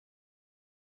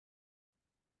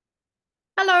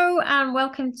Hello and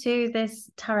welcome to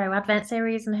this Tarot Advent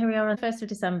series. And here we are on the 1st of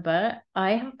December.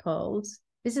 I have pulled,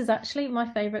 this is actually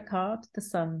my favorite card, the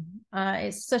Sun.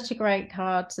 It's such a great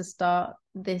card to start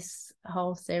this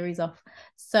whole series off.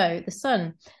 So the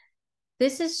Sun,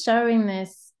 this is showing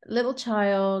this little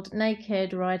child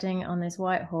naked riding on this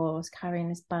white horse, carrying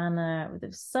this banner with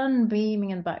the sun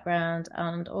beaming in the background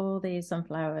and all these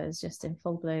sunflowers just in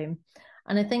full bloom.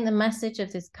 And I think the message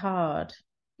of this card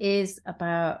is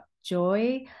about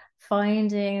joy,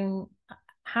 finding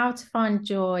how to find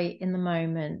joy in the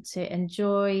moment, to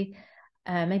enjoy,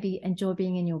 maybe enjoy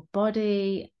being in your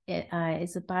body.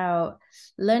 It's about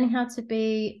learning how to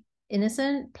be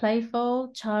innocent,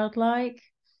 playful, childlike.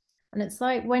 And it's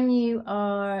like when you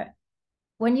allow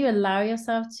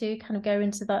yourself to kind of go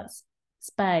into that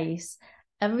space,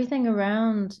 everything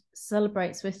around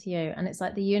celebrates with you. And it's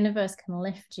like the universe can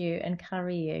lift you and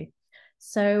carry you.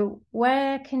 So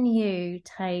where can you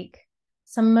take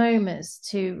some moments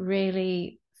to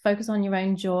really focus on your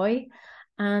own joy?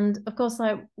 And of course,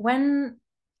 like when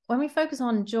we focus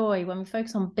on joy, when we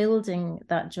focus on building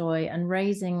that joy and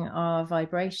raising our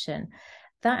vibration,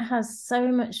 that has so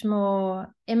much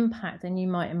more impact than you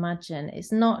might imagine.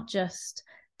 It's not just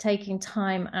taking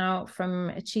time out from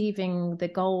achieving the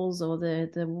goals or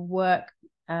the work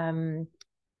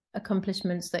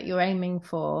accomplishments that you're aiming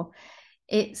for.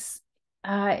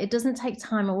 It doesn't take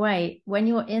time away. When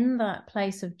you're in that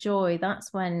place of joy,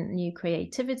 that's when new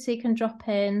creativity can drop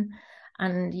in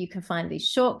and you can find these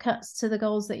shortcuts to the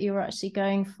goals that you're actually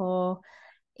going for.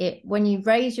 When you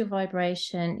raise your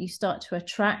vibration, you start to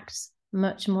attract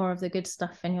much more of the good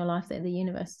stuff in your life that the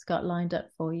universe has got lined up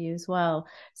for you as well.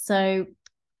 So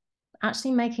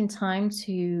actually making time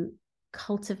to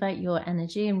cultivate your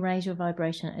energy and raise your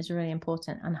vibration is really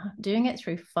important, and doing it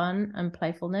through fun and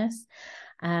playfulness,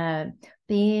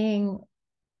 being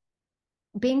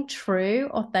true,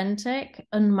 authentic,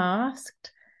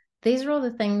 unmasked. These are all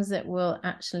the things that will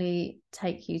actually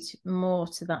take you more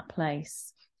to that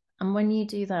place. And when you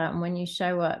do that, and when you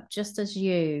show up just as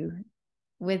you,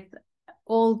 with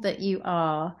all that you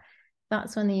are,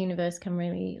 that's when the universe can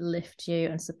really lift you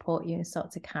and support you and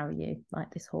start to carry you like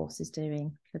this horse is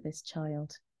doing for this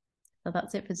child. So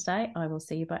that's it for today. I will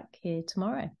see you back here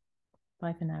tomorrow.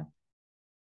 Bye for now.